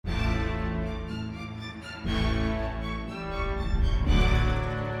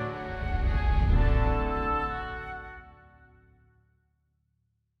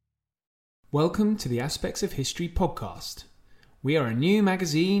Welcome to the Aspects of History podcast. We are a new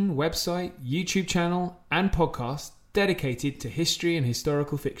magazine, website, YouTube channel, and podcast dedicated to history and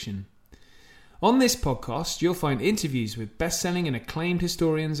historical fiction. On this podcast, you'll find interviews with best-selling and acclaimed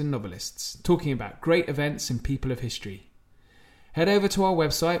historians and novelists talking about great events and people of history. Head over to our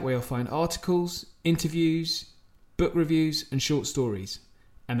website where you'll find articles, interviews, book reviews, and short stories,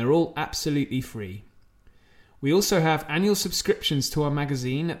 and they're all absolutely free. We also have annual subscriptions to our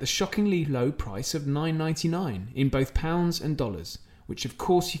magazine at the shockingly low price of $9.99 in both pounds and dollars, which of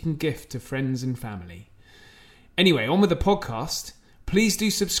course you can gift to friends and family. Anyway, on with the podcast. Please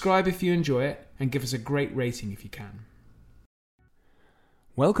do subscribe if you enjoy it and give us a great rating if you can.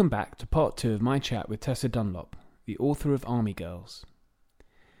 Welcome back to part 2 of my chat with Tessa Dunlop, the author of Army Girls.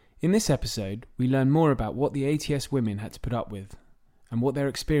 In this episode, we learn more about what the ATS women had to put up with and what their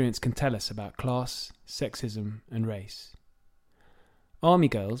experience can tell us about class, sexism, and race. Army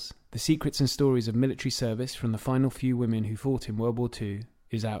Girls, The Secrets and Stories of Military Service from the Final Few Women Who Fought in World War II,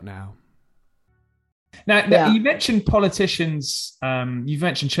 is out now. Now you mentioned politicians, you've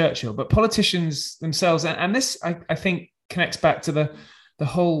mentioned Churchill, but politicians themselves, and this, I think, connects back to the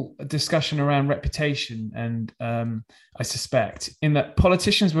whole discussion around reputation, and I suspect, in that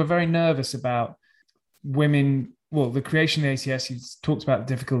politicians were very nervous about women. Well, the creation of the ATS, he talks about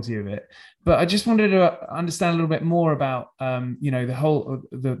the difficulty of it, but I just wanted to understand a little bit more about, the whole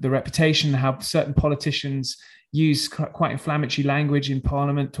the reputation, how certain politicians use quite inflammatory language in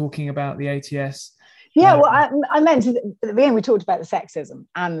Parliament talking about the ATS. Yeah, well, I meant at the beginning we talked about the sexism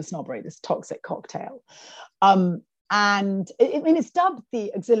and the snobbery, this toxic cocktail, and it's dubbed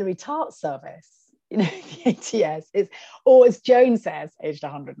the auxiliary tart service. The ATS is, or as Joan says, aged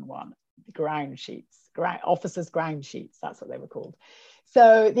 101, the ground sheets. Officers' ground sheets, that's what they were called.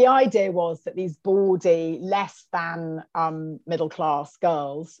 So the idea was that these bawdy, less than middle class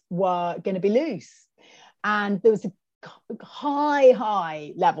girls were going to be loose, and there was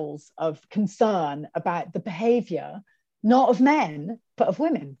high levels of concern about the behaviour, not of men but of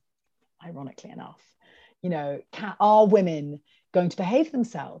women. Ironically enough, are women going to behave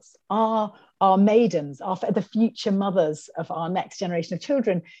themselves? Are our maidens, the future mothers of our next generation of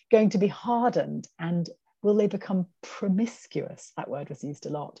children, going to be hardened, and will they become promiscuous? That word was used a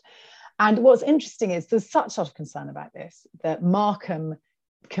lot. And what's interesting is there's such a lot of concern about this that Markham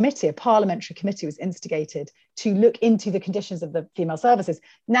Committee, a parliamentary committee, was instigated to look into the conditions of the female services.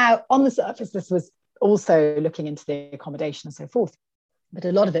 Now, on the surface, this was also looking into the accommodation and so forth, but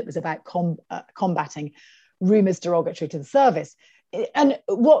a lot of it was about combating rumours derogatory to the service. And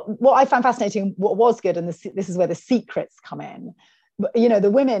what I found fascinating, what was good, and this is where the secrets come in,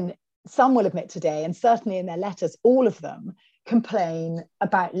 the women, some will admit today, and certainly in their letters, all of them complain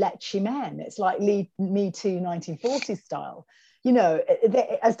about lechy men. It's like Me Too 1940s style.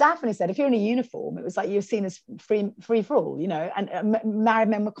 As Daphne said, if you're in a uniform, it was like you're seen as free for all, and married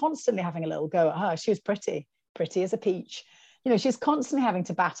men were constantly having a little go at her. She was pretty as a peach. She was constantly having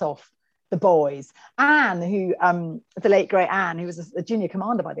to bat off the boys. Anne, who the late great Anne, who was a junior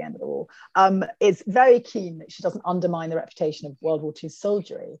commander by the end of the war, is very keen that she doesn't undermine the reputation of World War II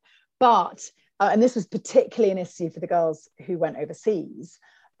soldiery. But, and this was particularly an issue for the girls who went overseas,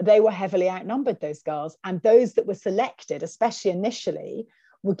 they were heavily outnumbered, those girls, and those that were selected, especially initially,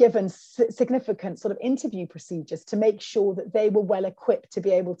 were given significant sort of interview procedures to make sure that they were well equipped to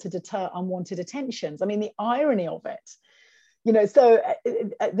be able to deter unwanted attentions. I mean, the irony of it. So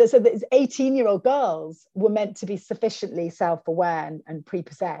these 18-year-old girls were meant to be sufficiently self-aware and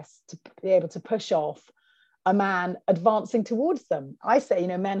prepossessed to be able to push off a man advancing towards them. I say,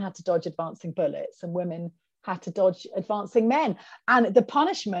 men had to dodge advancing bullets and women had to dodge advancing men. And the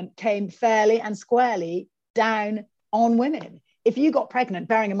punishment came fairly and squarely down on women. If you got pregnant,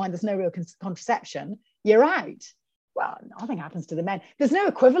 bearing in mind there's no real contraception, you're out. Well, nothing happens to the men. There's no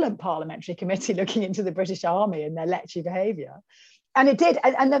equivalent parliamentary committee looking into the British Army and their lechy behaviour. And it did.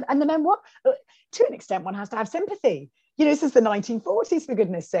 And the men, to an extent, one has to have sympathy. This is the 1940s, for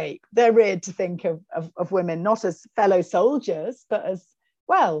goodness sake. They're reared to think of women not as fellow soldiers, but as,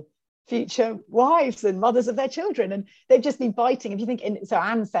 well, future wives and mothers of their children. And they've just been fighting. If you think, so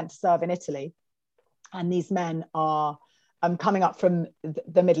Anne's sent to serve in Italy, and these men are coming up from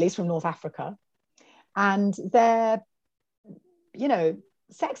the Middle East, from North Africa, and they're,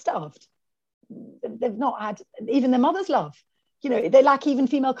 sex-starved. They've not had even their mother's love. They lack even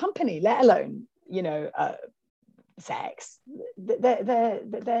female company, let alone, sex. They've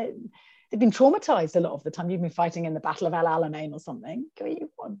been traumatized a lot of the time. You've been fighting in the Battle of El Alamein or something. You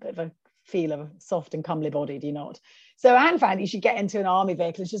want a bit of a feel of a soft and comely body, do you not? So Anne found you should get into an army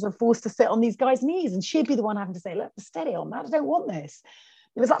vehicle and she's forced to sit on these guys' knees, and she'd be the one having to say, look, steady on that, I don't want this.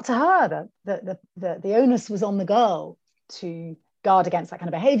 it was up to her. The onus was on the girl to guard against that kind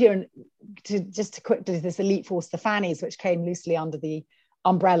of behavior. And to quick do this elite force, the Fannies, which came loosely under the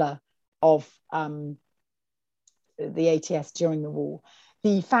umbrella of the ATS during the war.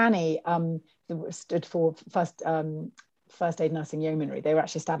 The Fanny stood for First Aid Nursing Yeomanry. They were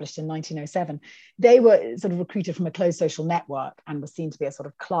actually established in 1907. They were sort of recruited from a closed social network and were seen to be a sort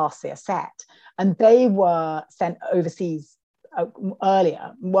of classier set. And they were sent overseas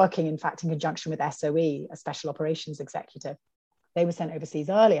earlier, working, in fact, in conjunction with SOE, a special operations executive. They were sent overseas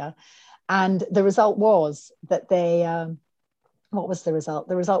earlier. And the result was that they... what was the result?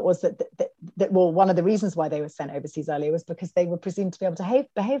 The result was that well, one of the reasons why they were sent overseas earlier was because they were presumed to be able to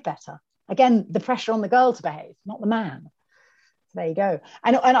behave better. Again, the pressure on the girl to behave, not the man. So there you go.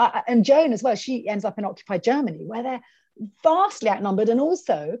 And Joan as well, she ends up in occupied Germany, where they're vastly outnumbered. And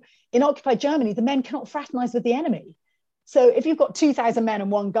also in occupied Germany, the men cannot fraternize with the enemy. So if you've got 2,000 men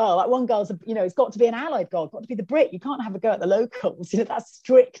and one girl, like one girl's, it's got to be an allied girl, got to be the Brit. You can't have a go at the locals. That's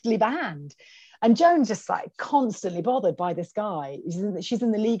strictly banned. And Joan's just like constantly bothered by this guy. She's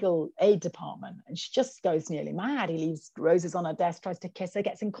in the legal aid department and she just goes nearly mad. He leaves roses on her desk, tries to kiss her,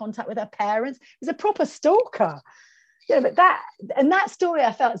 gets in contact with her parents. He's a proper stalker. But that story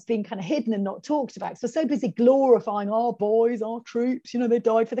I felt has been kind of hidden and not talked about. So we're so busy glorifying our boys, our troops, they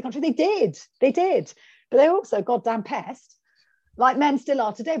died for the country. They did. But they're also a goddamn pest. Like men still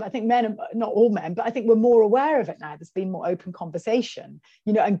are today, but I think men, not all men, but I think we're more aware of it now. There's been more open conversation,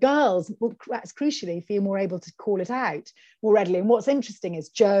 and girls, crucially, feel more able to call it out more readily. And what's interesting is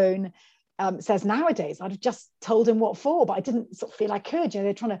Joan says nowadays, I'd have just told him what for, but I didn't sort of feel I could.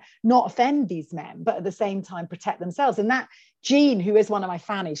 They're trying to not offend these men, but at the same time protect themselves. And that Jean, who is one of my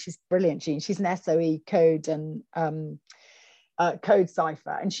fannies, she's brilliant, Jean. She's an SOE code and code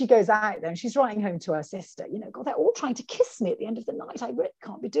cipher, and she goes out there and she's writing home to her sister, God, they're all trying to kiss me at the end of the night. I really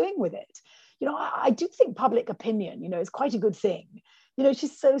can't be doing with it. I do think public opinion, is quite a good thing.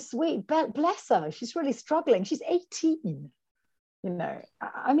 She's so sweet, bless her. She's really struggling. She's 18.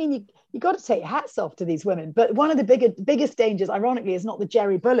 I mean, you got to take hats off to these women. But one of the biggest dangers, ironically, is not the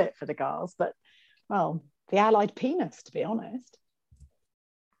Jerry bullet for the girls, but, well, the Allied penis, to be honest.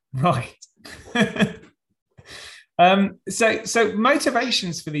 Right. So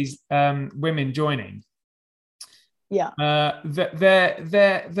motivations for these women joining, they're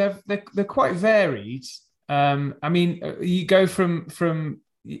quite varied. I mean, you go from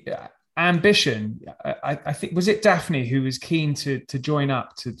ambition. I think, was it Daphne who was keen to join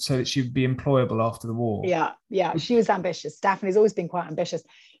up so that she would be employable after the war? Yeah, she was ambitious. Daphne's always been quite ambitious.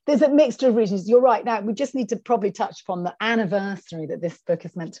 There's a mixture of reasons. You're right. Now, we just need to probably touch upon the anniversary that this book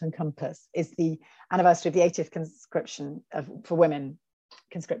is meant to encompass, is the anniversary of the 80th conscription for women,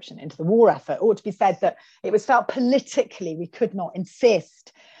 conscription into the war effort. It ought to be said that it was felt politically we could not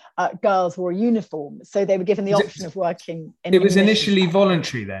insist girls wore a uniform. So they were given the option of working in... It was initially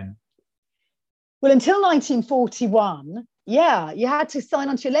voluntary then? Well, until 1941... yeah, you had to sign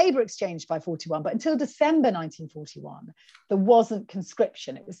onto your labour exchange by 41, but until December 1941, there wasn't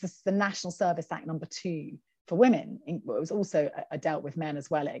conscription. It was the National Service Act number 2 for women. It was also dealt with men as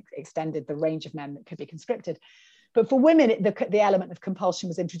well. It extended the range of men that could be conscripted. But for women, the element of compulsion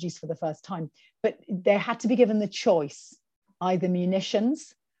was introduced for the first time. But they had to be given the choice, either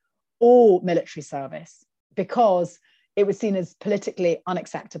munitions or military service, because it was seen as politically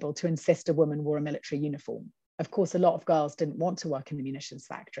unacceptable to insist a woman wore a military uniform. Of course, a lot of girls didn't want to work in the munitions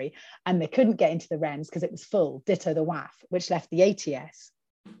factory and they couldn't get into the Wrens because it was full, ditto the WAF, which left the ATS.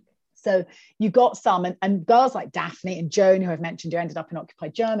 So you got some, and girls like Daphne and Joan, who I've mentioned, who ended up in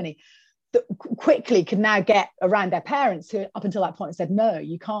occupied Germany, that quickly could now get around their parents, who up until that point said, no,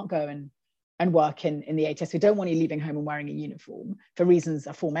 you can't go and work in the ATS. We don't want you leaving home and wearing a uniform for reasons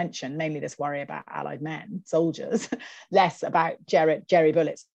aforementioned, namely this worry about allied men, soldiers, less about Jerry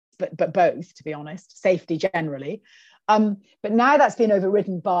bullets. But both, to be honest, safety generally. But now that's been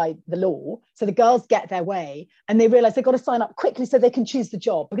overridden by the law. So the girls get their way and they realize they've got to sign up quickly so they can choose the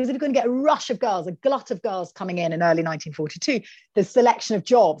job. Because if you're going to get a rush of girls, a glut of girls coming in early 1942, the selection of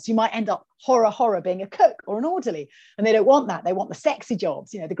jobs, you might end up horror being a cook or an orderly. And they don't want that. They want the sexy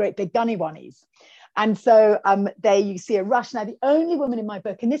jobs, the great big gunny oneys. And so there you see a rush. Now, the only woman in my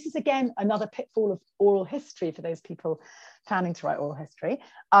book, and this is again another pitfall of oral history for those people planning to write oral history,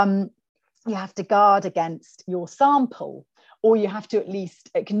 you have to guard against your sample, or you have to at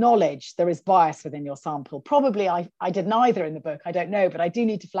least acknowledge there is bias within your sample. Probably I did neither in the book, I don't know, but I do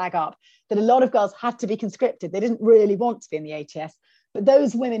need to flag up that a lot of girls had to be conscripted. They didn't really want to be in the ATS, but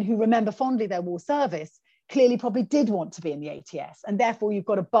those women who remember fondly their war service clearly probably did want to be in the ATS, and therefore you've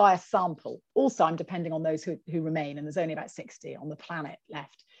got a biased sample. Also, I'm depending on those who remain, and there's only about 60 on the planet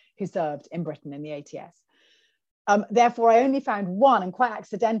left who served in Britain in the ATS. Therefore, I only found one, and quite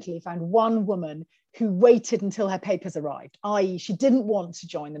accidentally found one woman who waited until her papers arrived, i.e. she didn't want to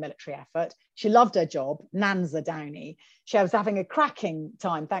join the military effort. She loved her job, Nanza Downey. She was having a cracking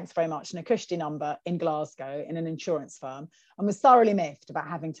time, thanks very much, in a cushy number in Glasgow in an insurance firm, and was thoroughly miffed about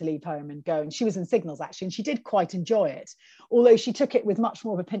having to leave home and go. And she was in signals, actually, and she did quite enjoy it, although she took it with much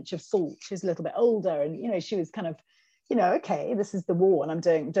more of a pinch of salt. She was a little bit older, and, you know, she was kind of, you know, okay, this is the war and I'm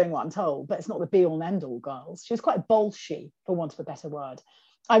doing what I'm told, but it's not the be all and end all, girls. She was quite bolshy, for want of a better word.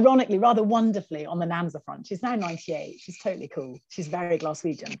 Ironically, rather wonderfully on the Nanza front. She's now 98. She's totally cool. She's very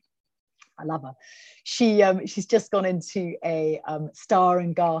Glaswegian. I love her. She's just gone into a Star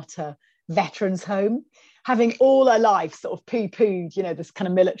and Garter veterans home, having all her life sort of poo-pooed, you know, this kind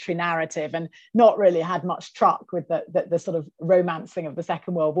of military narrative and not really had much truck with the sort of romancing of the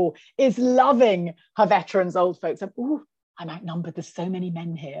Second World War, is loving her veterans, old folks. Ooh, I'm outnumbered. There's so many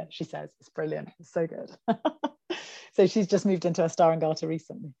men here, she says. It's brilliant. It's so good. So she's just moved into a Star and Garter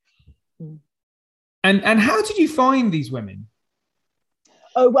recently. And how did you find these women?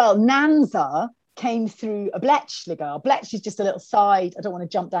 Oh, well, Nanza came through a Bletchley girl. Bletchley's just a little side. I don't want to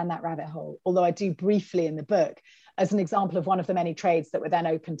jump down that rabbit hole, although I do briefly in the book as an example of one of the many trades that were then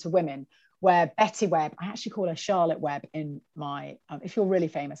open to women, where Betty Webb, I actually call her Charlotte Webb in my, if you're really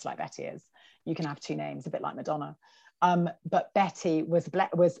famous like Betty is, you can have two names, a bit like Madonna. But Betty was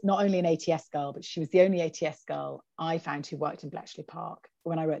not only an ATS girl, but she was the only ATS girl I found who worked in Bletchley Park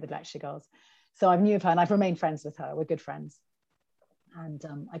when I wrote the Bletchley Girls. So I knew of her and I've remained friends with her. We're good friends. And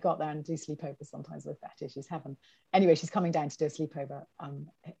I got there and do sleepovers sometimes with Betty. She's heaven. Anyway, she's coming down to do a sleepover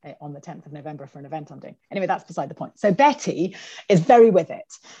on the 10th of November for an event I'm doing. Anyway, that's beside the point. So Betty is very with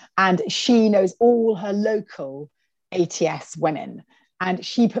it. And she knows all her local ATS women. And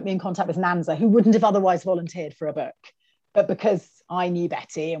she put me in contact with Nanza, who wouldn't have otherwise volunteered for a book. But because I knew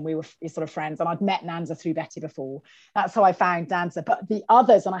Betty and we were sort of friends, and I'd met Nanza through Betty before, that's how I found Nanza. But the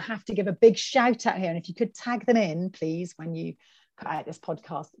others, and I have to give a big shout out here, and if you could tag them in, please, when you put out this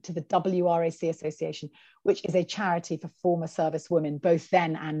podcast, to the WRAC Association, which is a charity for former service women, both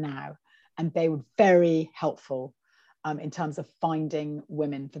then and now. And they were very helpful in terms of finding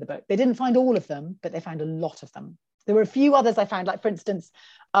women for the book. They didn't find all of them, but they found a lot of them. There were a few others I found, like, for instance,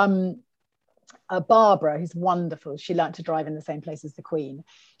 Barbara, who's wonderful. She learnt to drive in the same place as the Queen.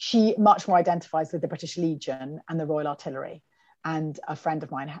 She much more identifies with the British Legion and the Royal Artillery. And a friend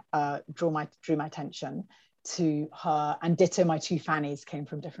of mine drew my attention to her, and ditto my two Fannies came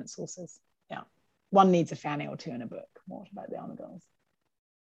from different sources. Yeah. One needs a Fanny or two in a book. What about the Army Girls?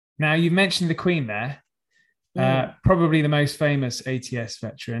 Now, you mentioned the Queen there, probably the most famous ATS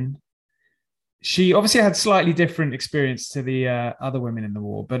veteran. She obviously had slightly different experience to the other women in the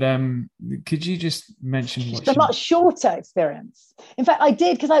war, but could you just mention what a much shorter experience? In fact, I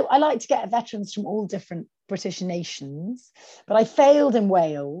did, because I like to get veterans from all different British nations, but I failed in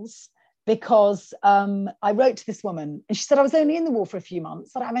Wales because I wrote to this woman and she said I was only in the war for a few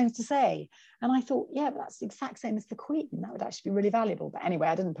months. What I meant to say, and I thought, yeah, but that's the exact same as the Queen. That would actually be really valuable. But anyway,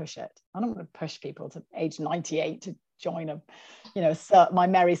 I didn't push it. I don't want to push people to age 98 to join my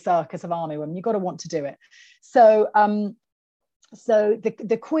merry circus of army women. You've got to want to do it. So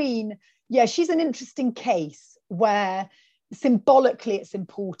the Queen, yeah, she's an interesting case where symbolically it's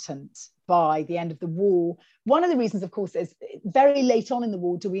important. By the end of the war, one of the reasons, of course, is very late on in the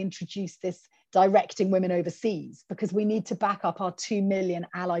war do we introduce this directing women overseas, because we need to back up our 2 million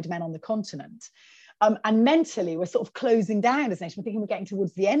allied men on the continent. And mentally, we're sort of closing down as a nation. We're thinking we're getting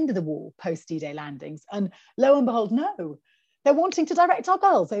towards the end of the war, post D-Day landings. And lo and behold, no, they're wanting to direct our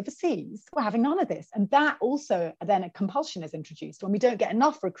girls overseas. We're having none of this. And that also, then a compulsion is introduced when we don't get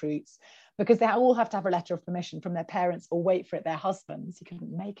enough recruits, because they all have to have a letter of permission from their parents or wait for it, their husbands. You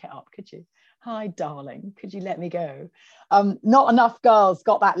couldn't make it up, could you? Hi, darling, could you let me go? Not enough girls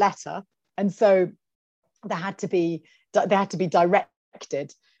got that letter. And so they had to be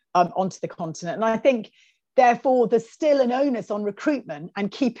directed onto the continent. And I think, therefore, there's still an onus on recruitment and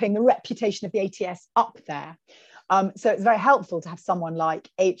keeping the reputation of the ATS up there. So it's very helpful to have someone like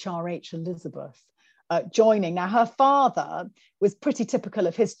HRH Elizabeth joining. Now, her father was pretty typical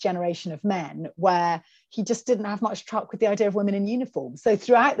of his generation of men, where he just didn't have much truck with the idea of women in uniform. So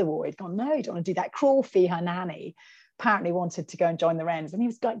throughout the war, he'd gone, no, you don't want to do that. Crawfee, her nanny, apparently wanted to go and join the Wrens. And he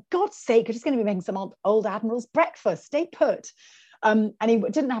was like, God's sake, you're just going to be making some old admiral's breakfast. Stay put. And he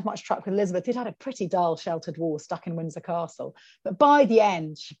didn't have much truck with Elizabeth. He'd had a pretty dull, sheltered war stuck in Windsor Castle. But by the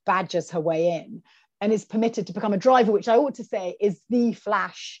end, she badgers her way in and is permitted to become a driver, which I ought to say is the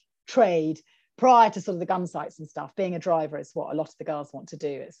flash trade prior to sort of the gun sights and stuff, being a driver is what a lot of the girls want to do.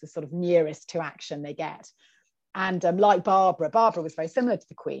 It's the sort of nearest to action they get. And like Barbara was very similar to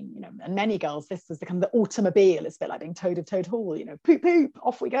the Queen, you know, and many girls, this was the kind of the automobile. It's a bit like being Toad of Toad Hall, you know, poop, poop,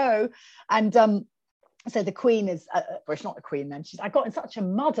 off we go. And so the Queen is, well, she's not the Queen then. I got in such a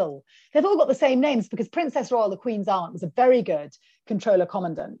muddle. They've all got the same names because Princess Royal, the Queen's aunt, was a very good controller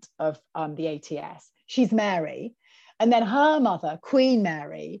commandant of the ATS. She's Mary. And then her mother, Queen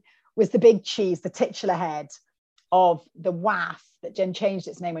Mary, was the big cheese, the titular head of the WAF that then changed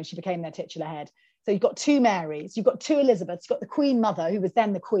its name when she became their titular head. So you've got two Marys, you've got two Elizabeths, you've got the Queen Mother, who was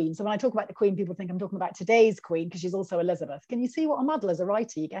then the Queen. So when I talk about the Queen, people think I'm talking about today's Queen because she's also Elizabeth. Can you see what a muddle as a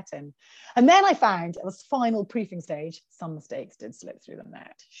writer you get in? And then I found, it was final proofing stage, some mistakes did slip through the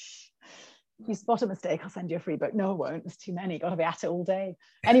net. If you spot a mistake, I'll send you a free book. No, I won't. There's too many. Got to be at it all day.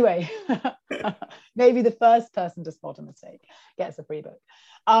 Anyway, maybe the first person to spot a mistake gets a free book.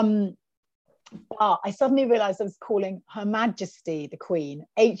 But I suddenly realized I was calling Her Majesty the Queen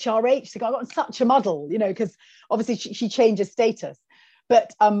HRH. So I got in such a muddle, you know, because obviously she changes status.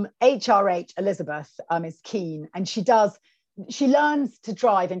 But HRH Elizabeth is keen, and she learns to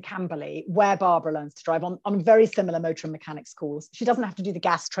drive in Camberley, where Barbara learns to drive on very similar motor and mechanics course. She doesn't have to do the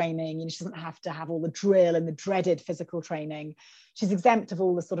gas training, you know, she doesn't have to have all the drill and the dreaded physical training. She's exempt of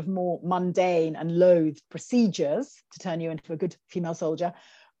all the sort of more mundane and loathed procedures to turn you into a good female soldier.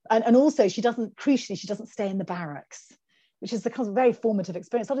 And also she doesn't stay in the barracks, which is the kind of very formative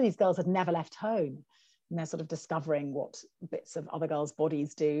experience. A lot of these girls had never left home, and they're sort of discovering what bits of other girls'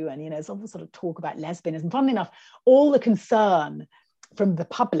 bodies do. And, you know, it's all sort of talk about lesbianism. Funnily enough, all the concern from the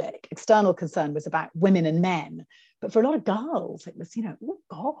public, external concern, was about women and men. But for a lot of girls, it was, you know, oh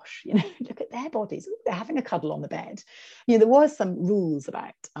gosh, you know, look at their bodies. Ooh, they're having a cuddle on the bed. You know, there were some rules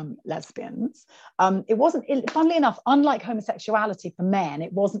about lesbians. It wasn't, funnily enough, unlike homosexuality for men,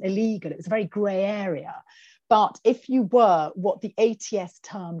 it wasn't illegal. It was a very grey area. But if you were what the ATS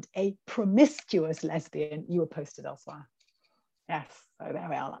termed a promiscuous lesbian, you were posted elsewhere. Yes, so there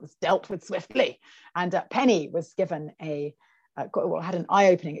we are. That was dealt with swiftly. And Penny was given had an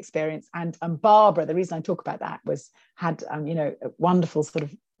eye-opening experience, and Barbara, the reason I talk about that, had you know, wonderful sort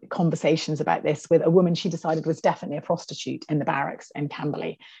of conversations about this with a woman she decided was definitely a prostitute in the barracks in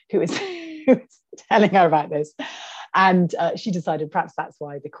Camberley, who was telling her about this, and she decided perhaps that's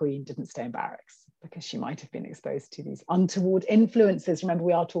why the Queen didn't stay in barracks, because she might have been exposed to these untoward influences. Remember,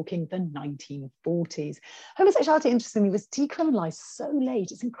 we are talking the 1940s. Homosexuality, interestingly, was decriminalised so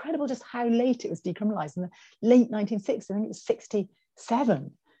late. It's incredible just how late it was decriminalised. In the late 1960s, I think it was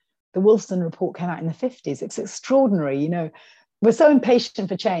 67. The Wolfson report came out in the 50s. It's extraordinary, you know. We're so impatient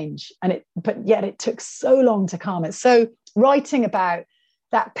for change, but yet it took so long to come. It's so, writing about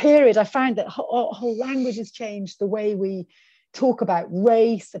that period, I found that whole language has changed, the way we talk about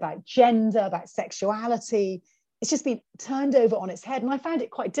race, about gender, about sexuality. It's just been turned over on its head. And I found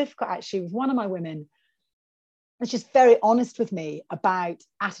it quite difficult, actually, with one of my women, was just very honest with me about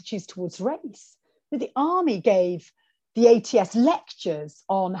attitudes towards race. The army gave the ATS lectures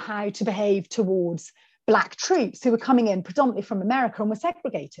on how to behave towards Black troops who were coming in predominantly from America and were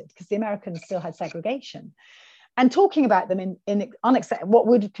segregated, because the Americans still had segregation, and talking about them in what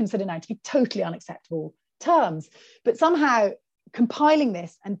would consider now to be totally unacceptable terms, but somehow compiling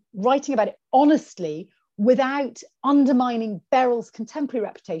this and writing about it honestly without undermining Beryl's contemporary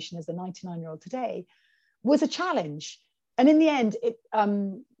reputation as a 99-year-old today was a challenge. And in the end,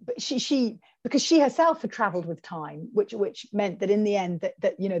 she because she herself had traveled with time, which meant that in the end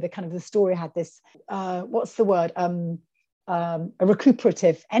that you know, the kind of the story had this what's the word, a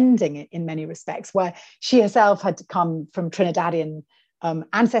recuperative ending in many respects, where she herself had come from Trinidadian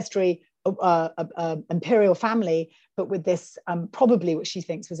ancestry, imperial family, but with this probably what she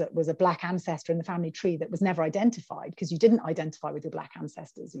thinks was a Black ancestor in the family tree that was never identified, because you didn't identify with your Black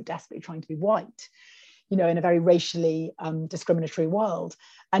ancestors. You were desperately trying to be white, you know, in a very racially discriminatory world.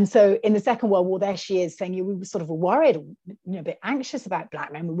 And so in the Second World War, there she is saying, we were sort of worried, you know, a bit anxious about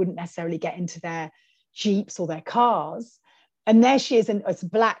Black men. We wouldn't necessarily get into their jeeps or their cars. And there she is, as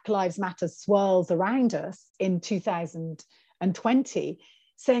Black Lives Matter swirls around us in 2020,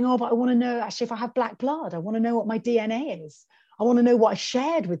 saying, oh, but I want to know, actually, if I have Black blood, I want to know what my DNA is. I want to know what I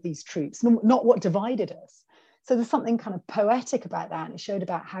shared with these troops, not what divided us. So there's something kind of poetic about that. And it showed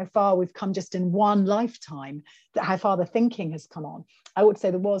about how far we've come just in one lifetime, that how far the thinking has come on. I would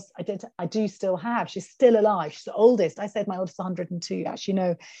say I do still have, she's still alive. She's the oldest. I said my oldest is 102. Actually,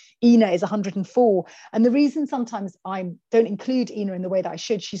 no, Ina is 104. And the reason sometimes I don't include Ina in the way that I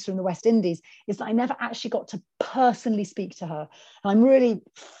should, she's from the West Indies, is that I never actually got to personally speak to her. And I'm really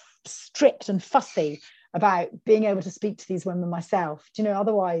strict and fussy about being able to speak to these women myself. Do you know,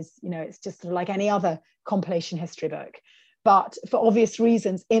 otherwise, you know, it's just sort of like any other compilation history book. But for obvious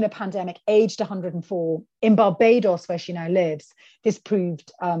reasons, in a pandemic, aged 104, in Barbados, where she now lives, this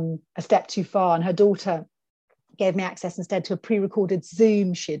proved a step too far. And her daughter gave me access instead to a pre-recorded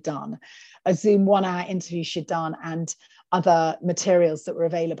Zoom she'd done, a Zoom 1-hour interview she'd done, and other materials that were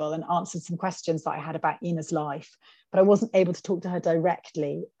available, and answered some questions that I had about Ina's life. But I wasn't able to talk to her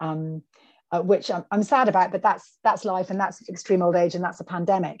directly, which I'm sad about, but that's life, and that's extreme old age, and that's a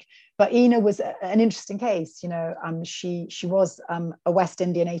pandemic. But Ina was an interesting case. You know, she was a West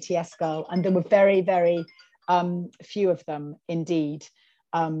Indian ATS girl, and there were very, very few of them indeed.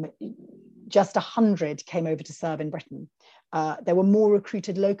 Just 100 came over to serve in Britain. There were more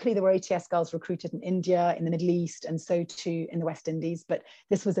recruited locally. There were ATS girls recruited in India, in the Middle East, and so too in the West Indies. But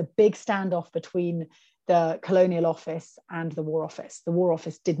this was a big standoff between the Colonial Office and the War Office. The War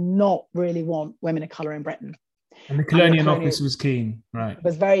Office did not really want women of colour in Britain. And the Colonial Office was keen, right?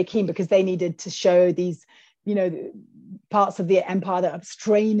 Was very keen, because they needed to show these, you know, parts of the empire that are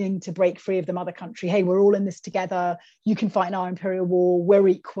straining to break free of the mother country. Hey, we're all in this together. You can fight in our imperial war. We're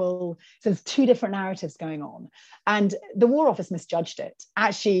equal. So there's two different narratives going on. And the War Office misjudged it.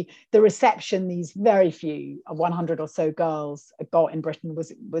 Actually, the reception these very few, 100 or so girls got in Britain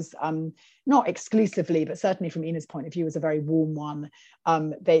was not exclusively, but certainly from Ina's point of view, was a very warm one.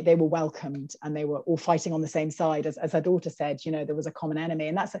 They were welcomed, and they were all fighting on the same side. As her daughter said, you know, there was a common enemy.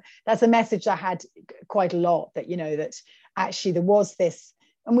 And that's a message I had quite a lot, that, you know, that actually there was this,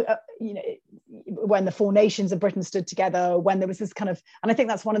 and we, you know, when the four nations of Britain stood together, when there was this kind of, and I think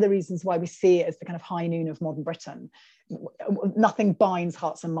that's one of the reasons why we see it as the kind of high noon of modern Britain. Nothing binds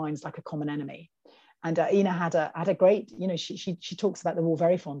hearts and minds like a common enemy. And Ina had a great, you know, she talks about the war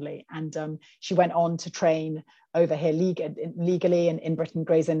very fondly, and she went on to train over here legally in Britain,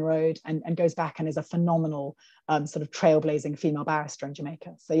 Gray's Inn Road, and goes back and is a phenomenal sort of trailblazing female barrister in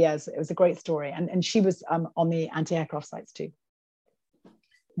Jamaica. So yes, it was a great story, and she was on the anti-aircraft sites too.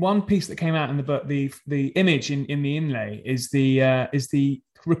 One piece that came out in the book, the image in the inlay is the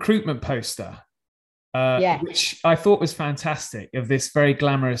recruitment poster. Which I thought was fantastic, of this very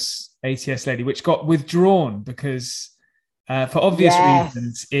glamorous ATS lady, which got withdrawn because, for obvious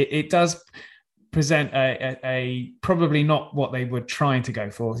reasons, it does present a probably not what they were trying to go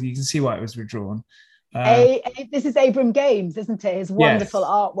for. So you can see why it was withdrawn. This is Abram Games, isn't it? His wonderful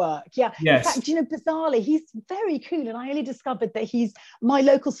artwork. Yeah. Yes. In fact, you know, bizarrely, he's very cool. And I only discovered that he's my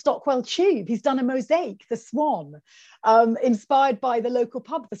local Stockwell Tube. He's done a mosaic, the Swan, inspired by the local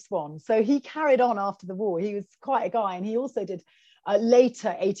pub, the Swan. So he carried on after the war. He was quite a guy. And he also did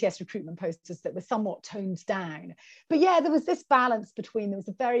later ATS recruitment posters that were somewhat toned down. But yeah, there was this balance between, there was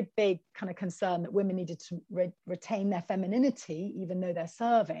a very big kind of concern that women needed to retain their femininity, even though they're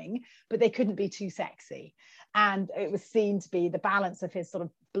serving, but they couldn't be too sexy. And it was seen to be the balance of his sort of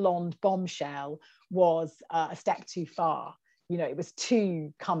blonde bombshell was a step too far. You know, it was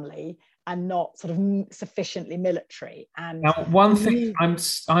too comely and not sort of sufficiently military. And now, one thing,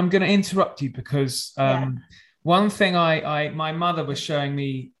 I'm going to interrupt you because one thing my mother was showing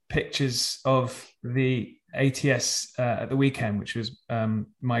me pictures of the ATS at the weekend, which was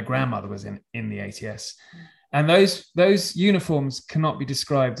my grandmother was in the ATS, and those uniforms cannot be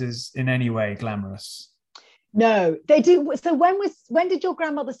described as in any way glamorous. No, they do. So when did your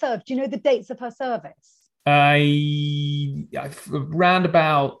grandmother serve? Do you know the dates of her service? Round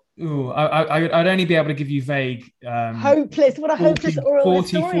about. I'd only be able to give you vague. Hopeless. What a 40, hopeless oral 40,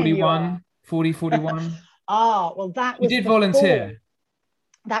 historian 41, 40, 41. Well, that was. You did volunteer.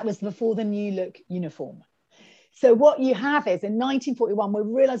 That was before the new look uniform. So what you have is, in 1941, we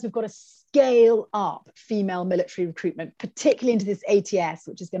realised we've got to scale up female military recruitment, particularly into this ATS,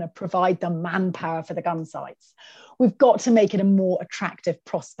 which is going to provide the manpower for the gun sites. We've got to make it a more attractive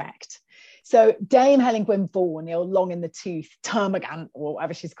prospect. So Dame Helen Gwynne Vaughan, the old long in the tooth termagant, or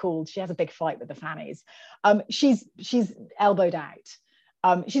whatever she's called, she has a big fight with the fannies. She's elbowed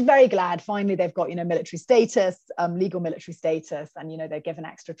out. She's very glad finally they've got, you know, military status, legal military status, and, you know, they're given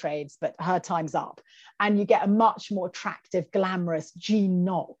extra trades, but her time's up. And you get a much more attractive, glamorous Jean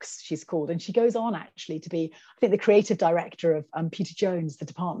Knox, she's called. And she goes on actually to be, I think, the creative director of Peter Jones, the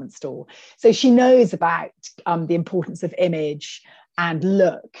department store. So she knows about the importance of image and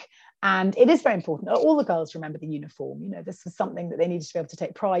look. And it is very important. All the girls remember the uniform. You know, this was something that they needed to be able to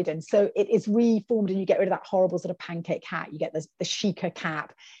take pride in. So it is reformed, and you get rid of that horrible sort of pancake hat. You get the chicer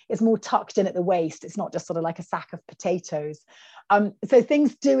cap. It's more tucked in at the waist. It's not just sort of like a sack of potatoes. So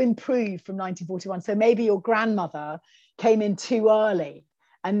things do improve from 1941. So maybe your grandmother came in too early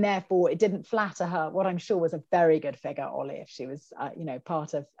And therefore, it didn't flatter her, what I'm sure was a very good figure, Ollie, if she was,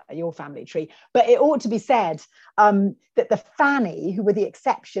 part of your family tree. But it ought to be said that the Fanny, who were the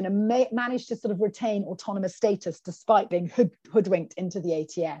exception and managed to sort of retain autonomous status despite being hoodwinked into the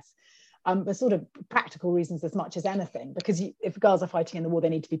ATS, for sort of practical reasons as much as anything, because if girls are fighting in the war, they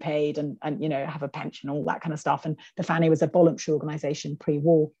need to be paid and have a pension, all that kind of stuff. And the Fanny was a voluntary organisation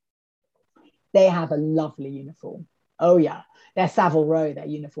pre-war. They have a lovely uniform. Oh yeah, they're Savile Row, their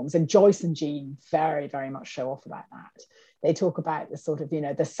uniforms. And Joyce and Jean very, very much show off about that. They talk about the sort of,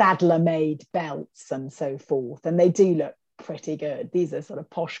 the saddler-made belts and so forth. And they do look pretty good. These are sort of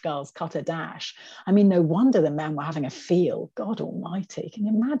posh girls cut a dash. I mean, no wonder the men were having a feel. God almighty, can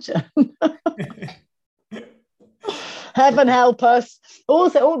you imagine? Heaven help us.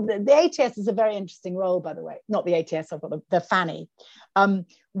 Also, the ATS is a very interesting role, by the way. Not the ATS, I've got the Fanny,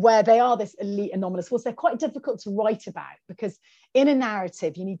 where they are this elite anomalous force. They're quite difficult to write about because in a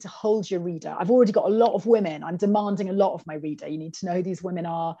narrative, you need to hold your reader. I've already got a lot of women. I'm demanding a lot of my reader. You need to know who these women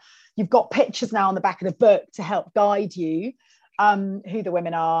are. You've got pictures now on the back of the book to help guide you who the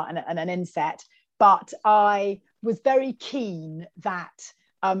women are and an inset. But I was very keen that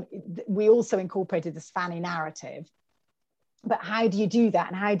we also incorporated this Fanny narrative. But how do you do that?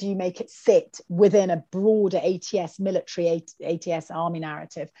 And how do you make it sit within a broader ATS, military ATS army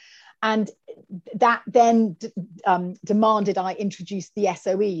narrative? And that then demanded I introduce the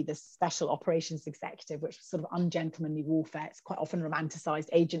SOE, the Special Operations Executive, which was sort of ungentlemanly warfare. It's quite often romanticized,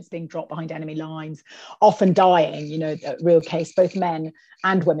 agents being dropped behind enemy lines, often dying, a real case, both men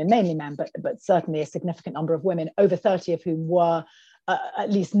and women, mainly men, but certainly a significant number of women, over 30 of whom were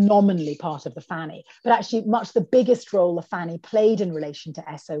at least nominally part of the Fanny. But actually much the biggest role the Fanny played in relation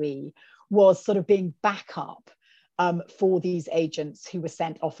to SOE was sort of being backup for these agents who were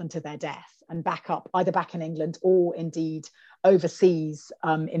sent often to their death, and backup either back in England or indeed overseas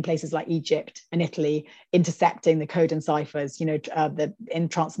in places like Egypt and Italy, intercepting the code and ciphers, in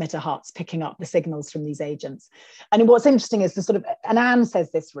transmitter huts, picking up the signals from these agents. And what's interesting is the sort of, and Anne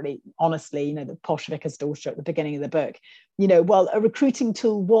says this really honestly, the posh vicar's daughter at the beginning of the book, well, a recruiting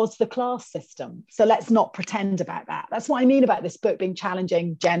tool was the class system. So let's not pretend about that. That's what I mean about this book being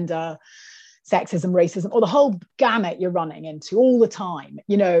challenging gender, sexism, racism, or the whole gamut you're running into all the time.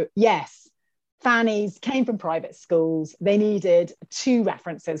 Yes, Fannies came from private schools. They needed 2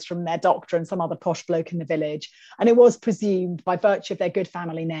 references from their doctor and some other posh bloke in the village. And it was presumed by virtue of their good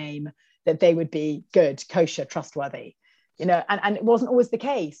family name that they would be good, kosher, trustworthy. And it wasn't always the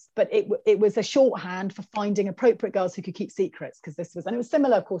case, but it was a shorthand for finding appropriate girls who could keep secrets, because and it was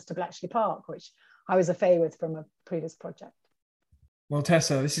similar, of course, to Bletchley Park, which I was a fay with from a previous project. Well,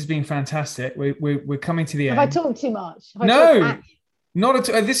 Tessa, this has been fantastic. We're coming to the end. Have I talked too much? No, not at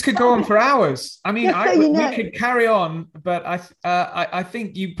all. This could go on for hours. I mean, we could carry on, but I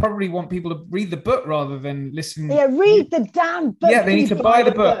think you probably want people to read the book rather than listen. Yeah, read the damn book. Yeah, they need to buy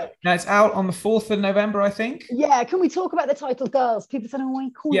the book. Now, it's out on the 4th of November, I think. Yeah, can we talk about the title Girls? People said, why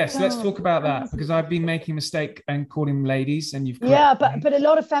call it Yes, girls? let's talk about that, because I've been making a mistake and calling them ladies, and you've Yeah, but a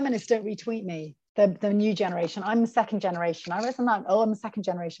lot of feminists don't retweet me. The new generation. I'm the second generation. I'm a second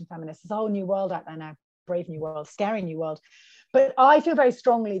generation feminist. There's a whole new world out there now. Brave new world, scary new world. But I feel very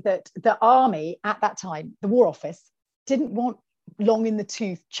strongly that the army at that time, the War Office, didn't want long in the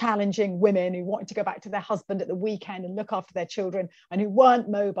tooth, challenging women who wanted to go back to their husband at the weekend and look after their children and who weren't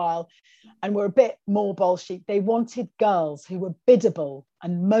mobile and were a bit more bolshy. They wanted girls who were biddable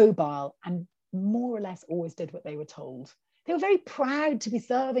and mobile and more or less always did what they were told. They were very proud to be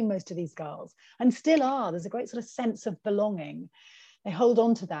serving, most of these girls, and still are. There's a great sort of sense of belonging. They hold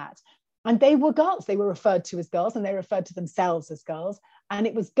on to that. And they were girls. They were referred to as girls, and they referred to themselves as girls. And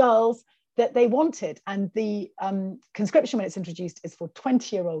it was girls that they wanted. And the conscription, when it's introduced, is for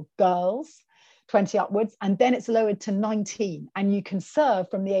 20-year-old girls, 20 upwards, and then it's lowered to 19. And you can serve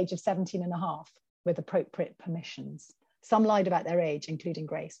from the age of 17 and a half with appropriate permissions. Some lied about their age, including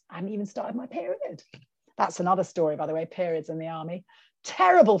Grace. I hadn't even started my period. That's another story, by the way, periods in the army.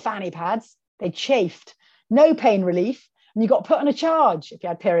 Terrible fanny pads. They chafed. No pain relief. And you got put on a charge if you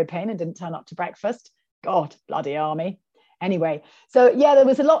had period pain and didn't turn up to breakfast. God, bloody army. Anyway, so yeah, there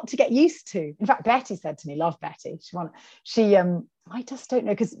was a lot to get used to. In fact, Betty said to me, love Betty. I just don't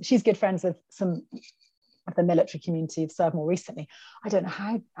know, because she's good friends with some of the military community who've served more recently. I don't know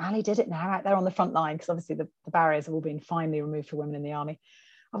how Ali did it now out there on the front line, because obviously the barriers have all been finally removed for women in the army.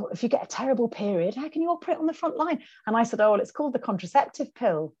 If you get a terrible period, how can you operate on the front line? And I said, oh, well, it's called the contraceptive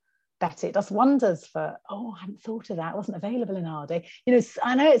pill, Betty. It does wonders for, I hadn't thought of that. It wasn't available in our day.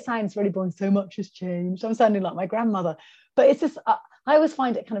 I know it sounds really boring. So much has changed. I'm sounding like my grandmother. But it's just, I always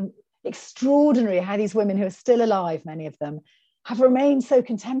find it kind of extraordinary how these women who are still alive, many of them, have remained so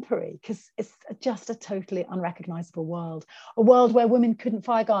contemporary because it's just a totally unrecognizable world, a world where women couldn't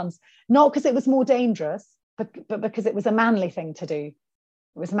fire guns, not because it was more dangerous, but because it was a manly thing to do.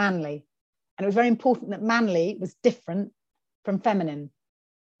 It was manly. And it was very important that manly was different from feminine,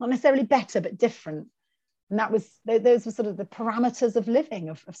 not necessarily better, but different. And those were sort of the parameters of living,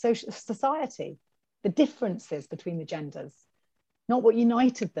 of society, the differences between the genders, not what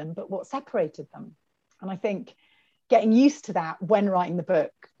united them, but what separated them. And I think getting used to that when writing the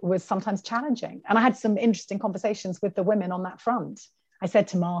book was sometimes challenging. And I had some interesting conversations with the women on that front. I said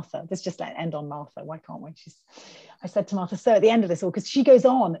to Martha, let's just end on Martha, why can't we? I said to Martha, so at the end of this all, because she goes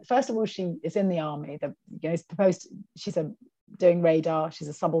on, first of all, she is in the army, she's doing radar, she's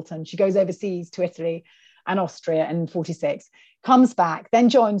a subaltern, she goes overseas to Italy and Austria in 46, comes back, then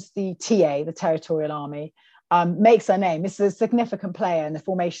joins the TA, the Territorial Army, makes her name. This is a significant player in the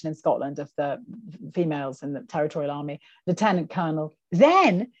formation in Scotland of the females in the Territorial Army, Lieutenant Colonel.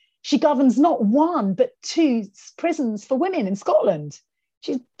 Then she governs not one, but 2 prisons for women in Scotland.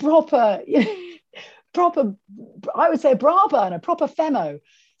 She's proper, I would say a bra burner, proper femo.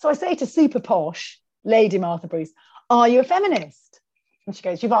 So I say to super posh Lady Martha Bruce, are you a feminist? And she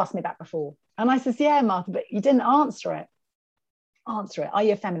goes, you've asked me that before. And I says, yeah, Martha, but you didn't answer it. Answer it. Are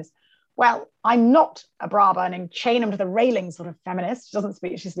you a feminist? Well, I'm not a bra burning, chain them to the railing sort of feminist.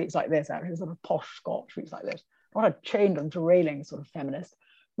 She speaks like this, actually, sort of posh Scotch, speaks like this. Not a chain them to railing sort of feminist.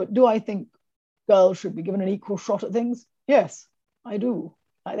 But do I think girls should be given an equal shot at things? Yes, I do.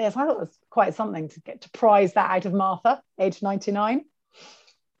 Like this. I thought it was quite something to get to prize that out of Martha, age 99.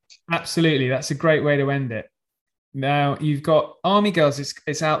 Absolutely. That's a great way to end it. Now, you've got Army Girls.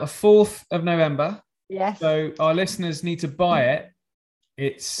 It's out the 4th of November. Yes. So our listeners need to buy it.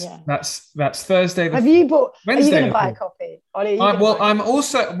 That's Thursday. Have you bought? Wednesday, are you going to buy a copy? I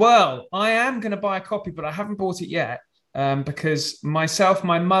am going to buy a copy, but I haven't bought it yet because my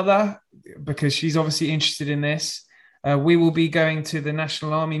mother, because she's obviously interested in this. We will be going to the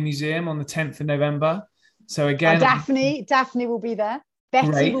National Army Museum on the 10th of November. So again, Daphne will be there.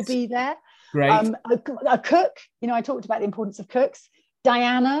 Betty will be there. Great. A cook. I talked about the importance of cooks.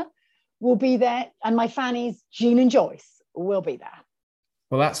 Diana will be there, and my fannies, Jean and Joyce, will be there.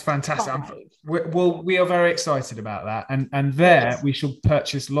 Well, that's fantastic. We are very excited about that. And there we shall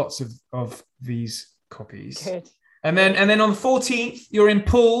purchase lots of these copies. Good. And then on the 14th, you're in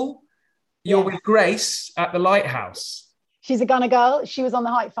Poole. You're with Grace at the Lighthouse. She's a gunner girl. She was on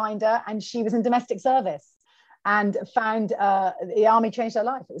the Height Finder and she was in domestic service and found the army changed her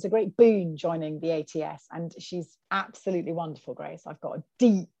life. It was a great boon joining the ATS. And she's absolutely wonderful, Grace. I've got a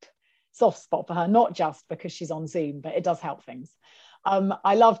deep soft spot for her, not just because she's on Zoom, but it does help things.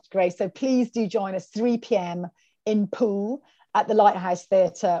 I loved Grace. So please do join us 3 p.m. in Poole at the Lighthouse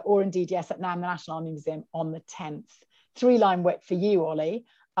Theatre, or indeed, yes, at NAM, the National Army Museum, on the 10th. 3-line whip for you, Ollie,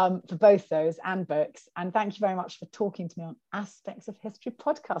 for both those and books. And thank you very much for talking to me on Aspects of History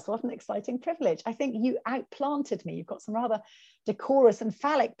podcast. What an exciting privilege. I think you outplanted me. You've got some rather decorous and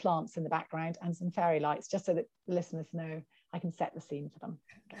phallic plants in the background and some fairy lights, just so that the listeners know I can set the scene for them.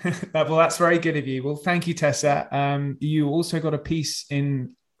 Well, that's very good of you. Well, thank you, Tessa. You also got a piece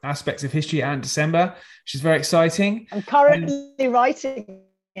in Aspects of History out in December, which is very exciting. I'm currently writing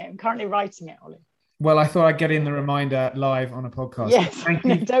it, Ollie. Well, I thought I'd get in the reminder live on a podcast. Yes, thank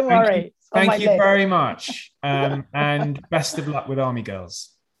you. Don't worry. Thank you very much. And best of luck with Army Girls.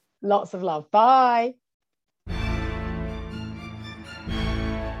 Lots of love. Bye.